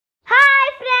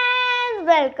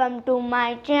welcome to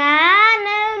my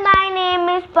channel. My name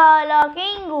is PALAK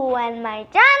Hingu and my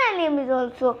channel name is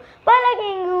also PALAK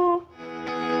Hingu.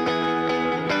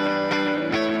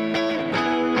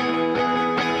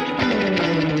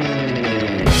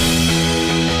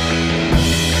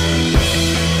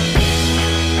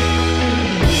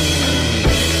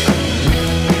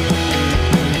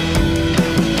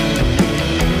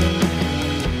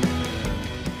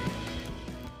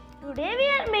 Today we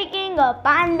are making a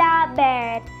panda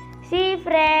bear. See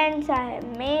friends, I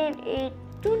have made it.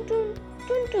 Tun tun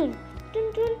tun tun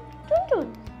tun tun tun tun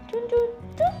tun tun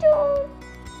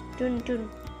tun tun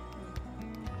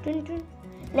tun tun.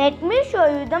 Let me show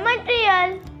you the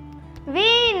material. We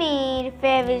need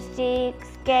fabric,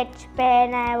 sketch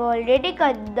pen. I have already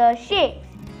cut the shapes.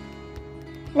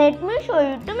 Let me show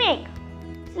you to make.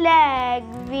 Flag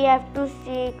we have to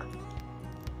stick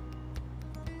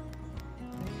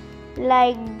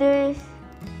like this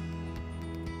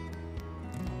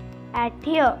at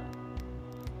here.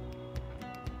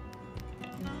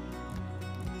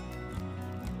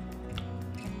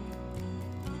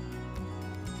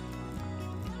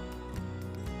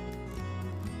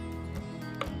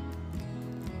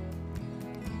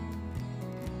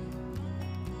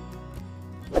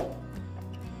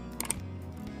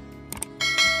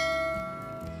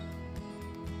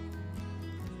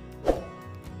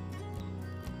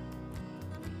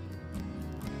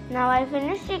 Now I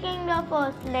finished sticking the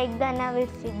first leg, then I will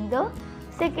stick the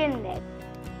second leg.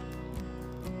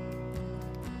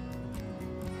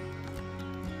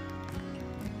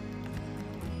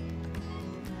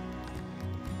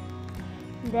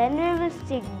 Then we will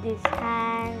stick these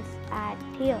hands at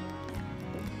here.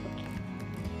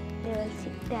 They will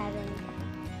stick there on top.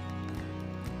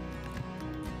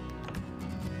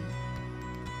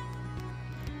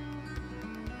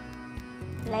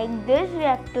 Like this we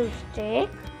have to stick.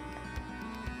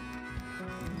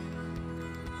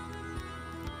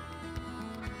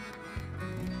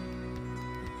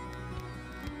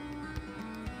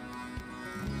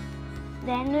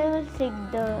 Then we will stick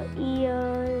the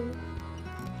ears.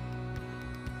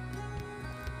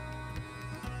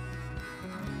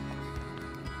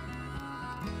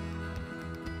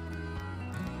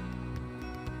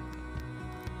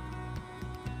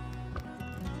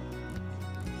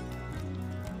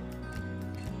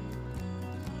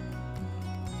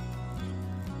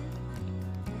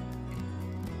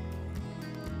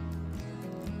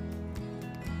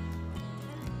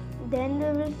 Then we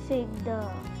will stick the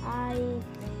eyes.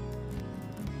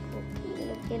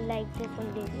 Okay, like this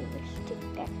only we will stick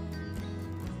that.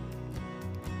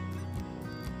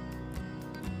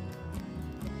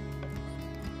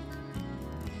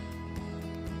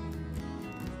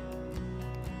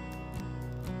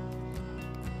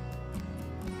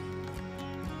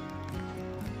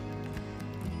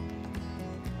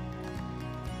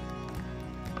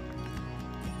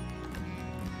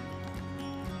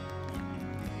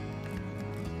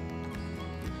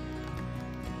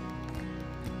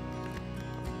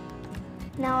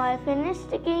 Now I finished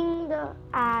sticking the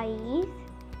eyes.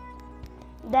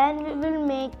 Then we will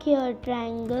make here a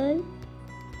triangle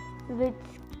with.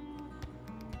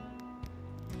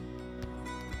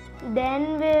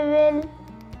 Then we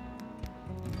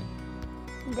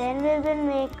will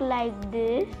make like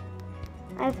this.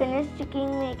 I finished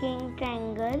sticking making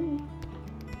triangle.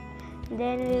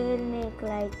 Then we will make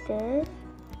like this.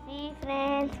 See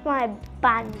friends, my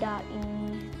panda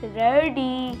is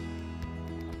ready.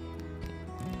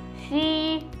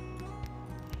 See.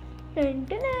 Dun,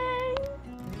 dun, dun.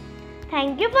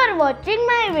 Thank you for watching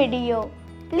my video.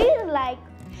 Please like,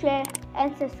 share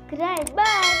and subscribe.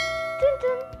 Bye. Tun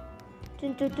tun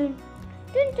tun tun tun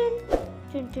tun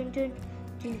tun tun tun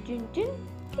tun tun tun.